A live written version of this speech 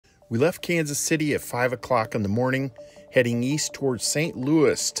We left Kansas City at 5 o'clock in the morning, heading east towards St.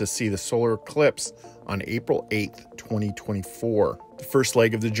 Louis to see the solar eclipse on April 8th, 2024. The first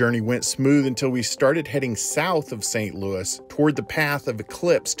leg of the journey went smooth until we started heading south of St. Louis toward the path of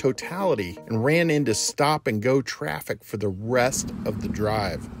eclipse totality and ran into stop-and-go traffic for the rest of the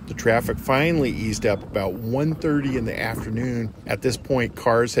drive. The traffic finally eased up about 1:30 in the afternoon. At this point,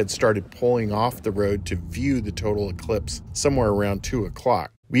 cars had started pulling off the road to view the total eclipse somewhere around 2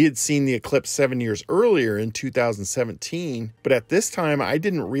 o'clock. We had seen the eclipse 7 years earlier in 2017, but at this time I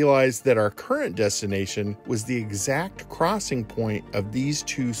didn't realize that our current destination was the exact crossing point of these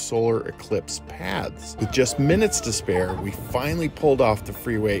two solar eclipse paths. With just minutes to spare, we finally pulled off the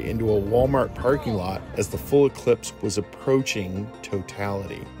freeway into a Walmart parking lot as the full eclipse was approaching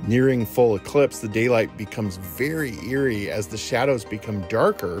totality. Nearing full eclipse, the daylight becomes very eerie as the shadows become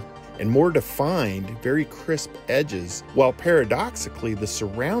darker and more defined, very crisp edges, while paradoxically the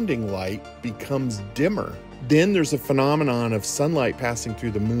surrounding light becomes dimmer. Then there's a phenomenon of sunlight passing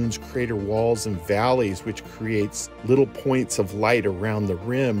through the moon's crater walls and valleys, which creates little points of light around the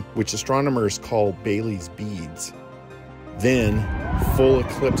rim, which astronomers call Bailey's beads. Then, full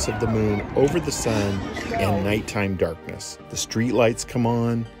eclipse of the moon over the sun and nighttime darkness. The streetlights come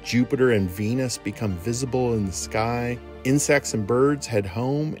on, Jupiter and Venus become visible in the sky, insects and birds head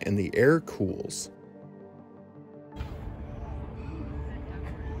home, and the air cools.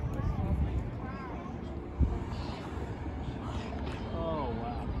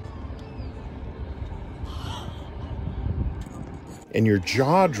 And your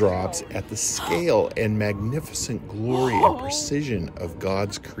jaw drops at the scale and magnificent glory and precision of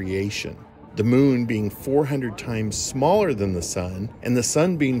God's creation. The moon being 400 times smaller than the sun, and the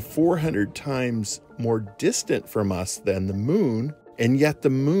sun being 400 times more distant from us than the moon, and yet the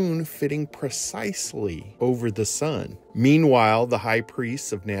moon fitting precisely over the sun. Meanwhile, the high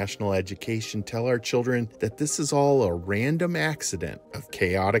priests of national education tell our children that this is all a random accident of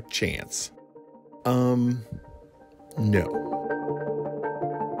chaotic chance. No.